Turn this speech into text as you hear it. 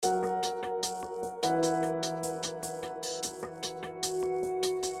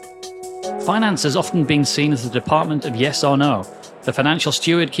finance has often been seen as the department of yes or no, the financial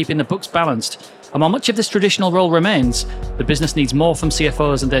steward keeping the books balanced. And while much of this traditional role remains, the business needs more from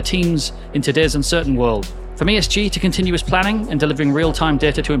CFOs and their teams in today's uncertain world. From ESG to continuous planning and delivering real-time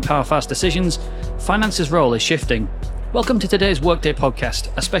data to empower fast decisions, finance's role is shifting. Welcome to today's Workday podcast,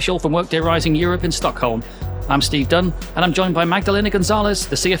 a special from Workday Rising Europe in Stockholm. I'm Steve Dunn, and I'm joined by Magdalena Gonzalez,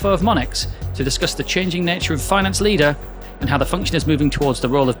 the CFO of Monex, to discuss the changing nature of finance leader and how the function is moving towards the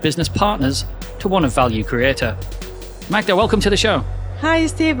role of business partners to one of value creator. Magda, welcome to the show. Hi,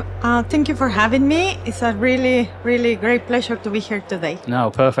 Steve. Thank you for having me. It's a really, really great pleasure to be here today. No,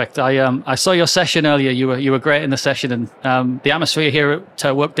 perfect. I saw your session earlier. You were great in the session, and the atmosphere here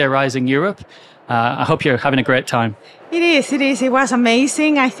at Workday Rising Europe. I hope you're having a great time. It is. It was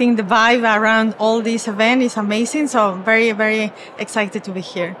amazing. I think the vibe around all this event is amazing. So very, very excited to be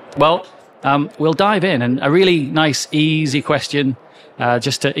here. Well, we'll dive in, and a really nice, easy question,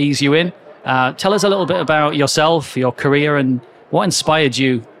 just to ease you in. Tell us a little bit about yourself, your career, and what inspired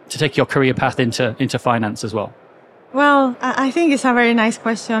you to take your career path into finance as well? Well, I think it's a very nice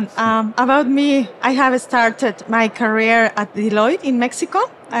question. About me, I have started my career at Deloitte in Mexico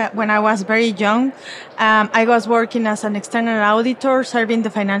when I was very young. I was working as an external auditor, serving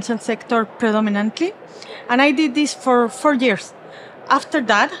the financial sector predominantly. And I did this for 4 years. After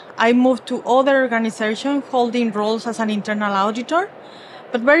that, I moved to other organizations holding roles as an internal auditor.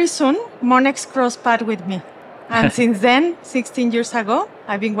 But very soon, Monex crossed paths with me. And since then, 16 years ago,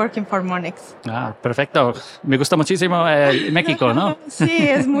 I've been working for Monex. Ah, perfecto. Me gusta muchísimo México, ¿no? Sí,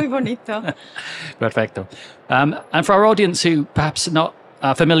 es muy bonito. Perfecto. And for our audience who perhaps not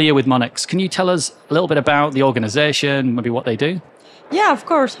familiar with Monex, can you tell us a little bit about the organization, maybe what they do? Yeah, of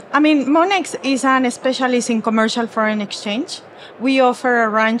course. I mean, Monex is an specialist in commercial foreign exchange. We offer a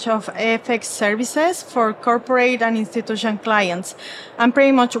range of FX services for corporate and institution clients. And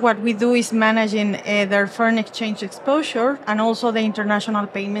pretty much what we do is managing their foreign exchange exposure and also the international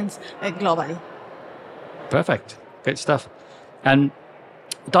payments globally. Perfect. Great stuff. And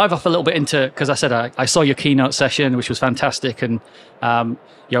dive off a little bit into, because I said I saw your keynote session, which was fantastic, and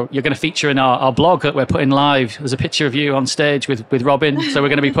you're going to feature in our blog that we're putting live. There's a picture of you on stage with Robin, so we're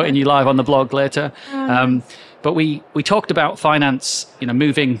going to be putting you live on the blog later. But we talked about finance,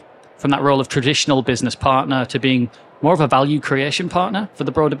 moving from that role of traditional business partner to being more of a value creation partner for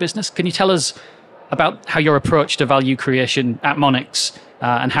the broader business. Can you tell us about how your approach to value creation at Monex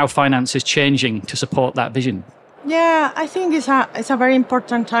and how finance is changing to support that vision? Yeah, I think it's a very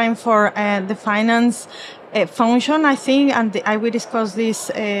important time for the finance function. I think, and I discussed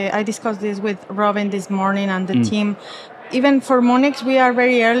this with Robin this morning and the team. Even for Monex, we are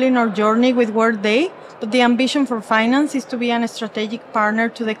very early in our journey with Workday, but the ambition for finance is to be a strategic partner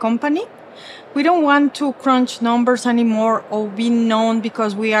to the company. We don't want to crunch numbers anymore or be known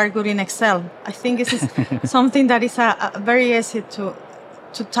because we are good in Excel. I think this is something that is a very easy to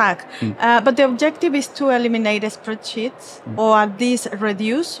tag. But the objective is to eliminate spreadsheets or at least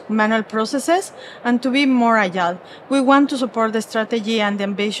reduce manual processes and to be more agile. We want to support the strategy and the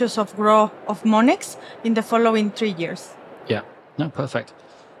ambitions of growth of Monex in the following 3 years. Yeah, no, perfect.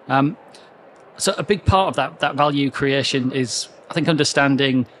 So a big part of that value creation is, I think,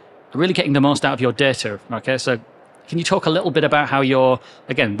 understanding, really getting the most out of your data. Okay, so can you talk a little bit about how you're,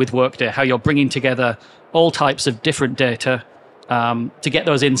 again, with Workday, how you're bringing together all types of different data to get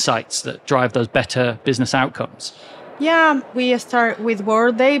those insights that drive those better business outcomes? Yeah, we start with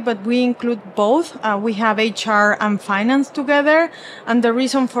Workday, but we include both. We have HR and finance together. And the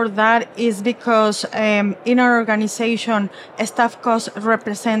reason for that is because in our organization, staff costs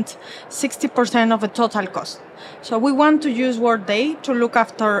represent 60% of the total cost. So we want to use Workday to look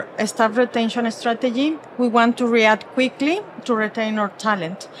after a staff retention strategy. We want to react quickly to retain our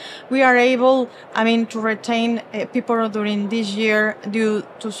talent. We are able, to retain people during this year due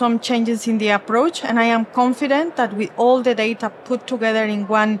to some changes in the approach. And I am confident that with all the data put together in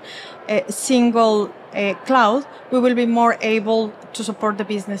one single cloud, we will be more able to support the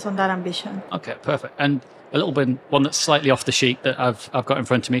business on that ambition. Okay, perfect. And a little bit, one that's slightly off the sheet that I've got in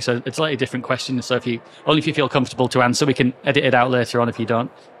front of me. So it's a slightly different question. So if you feel comfortable to answer, we can edit it out later on if you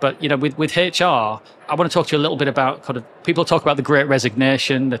don't. But, with HR, I want to talk to you a little bit about people talk about the Great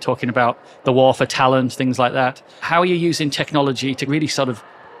Resignation. They're talking about the war for talent, things like that. How are you using technology to really sort of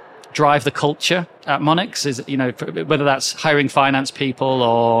drive the culture at Monex? Is whether that's hiring finance people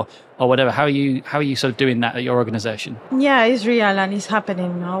or whatever. How are you sort of doing that at your organization? Yeah, it's real and it's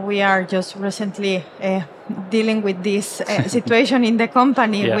happening. No? We are just recently dealing with this situation in the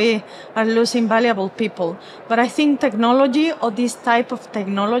company. Yeah. We are losing valuable people. But I think technology or this type of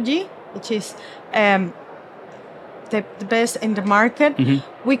technology, which is the best in the market,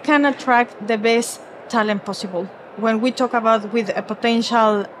 we can attract the best talent possible. When we talk about with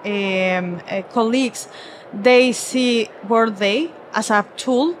potential colleagues, they see Workday as a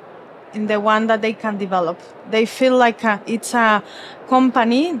tool in the one that they can develop. They feel like it's a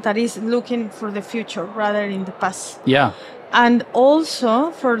company that is looking for the future rather in the past. Yeah. And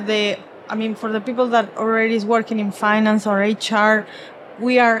also for the people that already is working in finance or HR,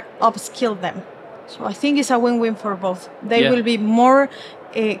 we are upskill them. So I think it's a win-win for both. They will be more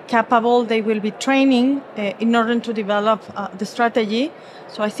capable, they will be training in order to develop the strategy.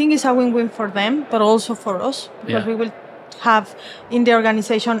 So I think it's a win-win for them, but also for us, because we will have in the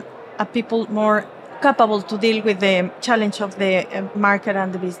organization people more capable to deal with the challenge of the market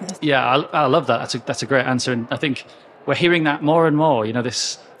and the business. Yeah, I love that. That's a great answer. And I think we're hearing that more and more. You know,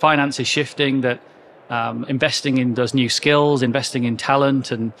 this finance is shifting, that investing in those new skills, investing in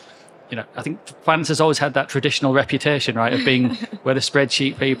talent. And, you know, I think finance has always had that traditional reputation, right, of being we're the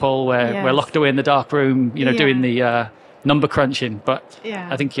spreadsheet people, where we're locked away in the dark room, you know, doing the number crunching. But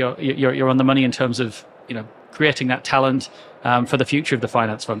I think you're on the money in terms of, you know, creating that talent for the future of the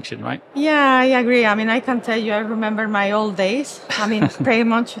finance function, right? Yeah, I agree. I mean, I can tell you, I remember my old days. I mean, pretty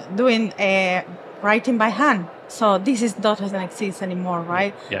much doing writing by hand. So this doesn't exist anymore,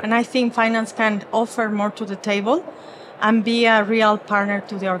 right? Yeah. And I think finance can offer more to the table and be a real partner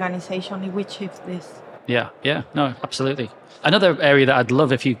to the organization if we shift this. Yeah, no, absolutely. Another area that I'd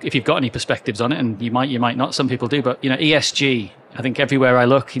love if you've got any perspectives on it, and you might not, some people do, but you know, ESG. I think everywhere I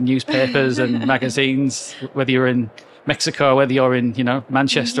look in newspapers and magazines, whether you're in Mexico, whether you're in, you know,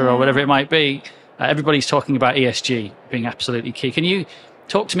 Manchester or whatever it might be, everybody's talking about ESG being absolutely key. Can you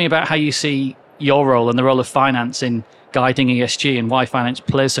talk to me about how you see your role and the role of finance in guiding ESG and why finance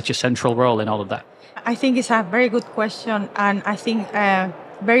plays such a central role in all of that? I think it's a very good question, and I think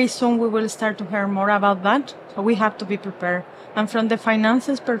very soon we will start to hear more about that. So we have to be prepared. And from the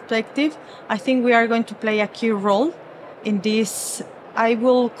finances perspective, I think we are going to play a key role in this, I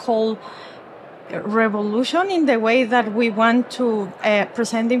will call, revolution in the way that we want to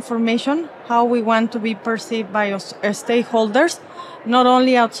present information, how we want to be perceived by us stakeholders, not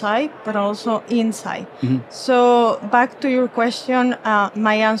only outside, but also inside. So back to your question,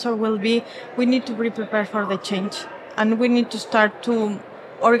 my answer will be, we need to be prepared for the change. And we need to start to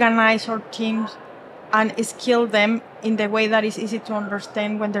organize our teams and skill them in the way that is easy to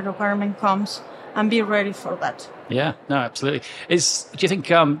understand when the requirement comes, and be ready for that. Yeah, no, absolutely. Do you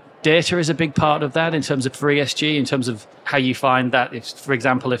think data is a big part of that in terms of for ESG, in terms of how you find that, if, for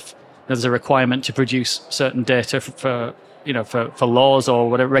example, if there's a requirement to produce certain data for laws or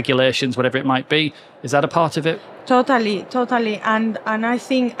whatever, regulations, whatever it might be, is that a part of it? Totally. And I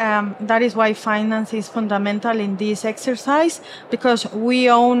think that is why finance is fundamental in this exercise, because we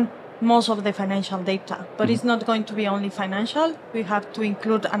own most of the financial data, but it's not going to be only financial. We have to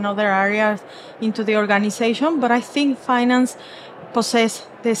include another areas into the organization. But I think finance possess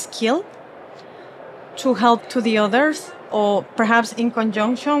the skill to help to the others, or perhaps in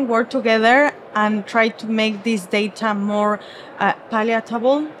conjunction work together and try to make this data more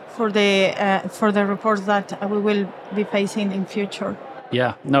palatable for the reports that we will be facing in future.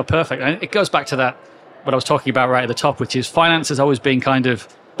 Yeah, no, perfect. And it goes back to that, what I was talking about right at the top, which is finance has always been kind of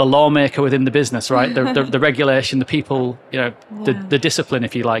the lawmaker within the business, right? The regulation, the people, you know, the discipline,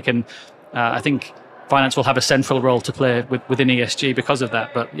 if you like. And I think finance will have a central role to play within ESG because of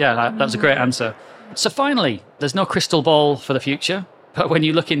that. But yeah, that was a great answer. So finally, there's no crystal ball for the future, but when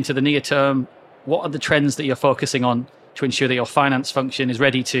you look into the near term, what are the trends that you're focusing on to ensure that your finance function is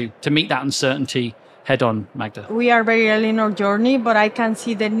ready to meet that uncertainty head on, Magda? We are very early in our journey, but I can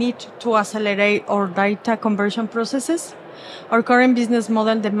see the need to accelerate our data conversion processes. Our current business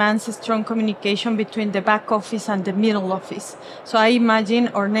model demands a strong communication between the back office and the middle office. So I imagine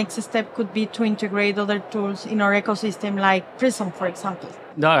our next step could be to integrate other tools in our ecosystem, like Prism, for example.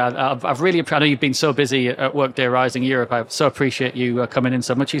 No, I've really, I know you've been so busy at Workday Rising Europe. I so appreciate you coming in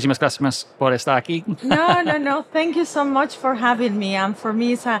so much. Muchísimas gracias por estar aquí. No. Thank you so much for having me. And for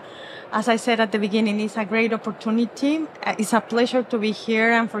me, as I said at the beginning, it's a great opportunity. It's a pleasure to be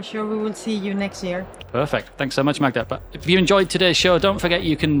here, and for sure we will see you next year. Perfect. Thanks so much, Magda. But if you enjoyed today's show, don't forget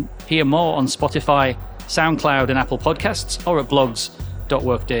you can hear more on Spotify, SoundCloud and Apple Podcasts, or at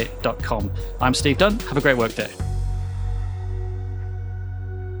blogs.workday.com. I'm Steve Dunn. Have a great workday.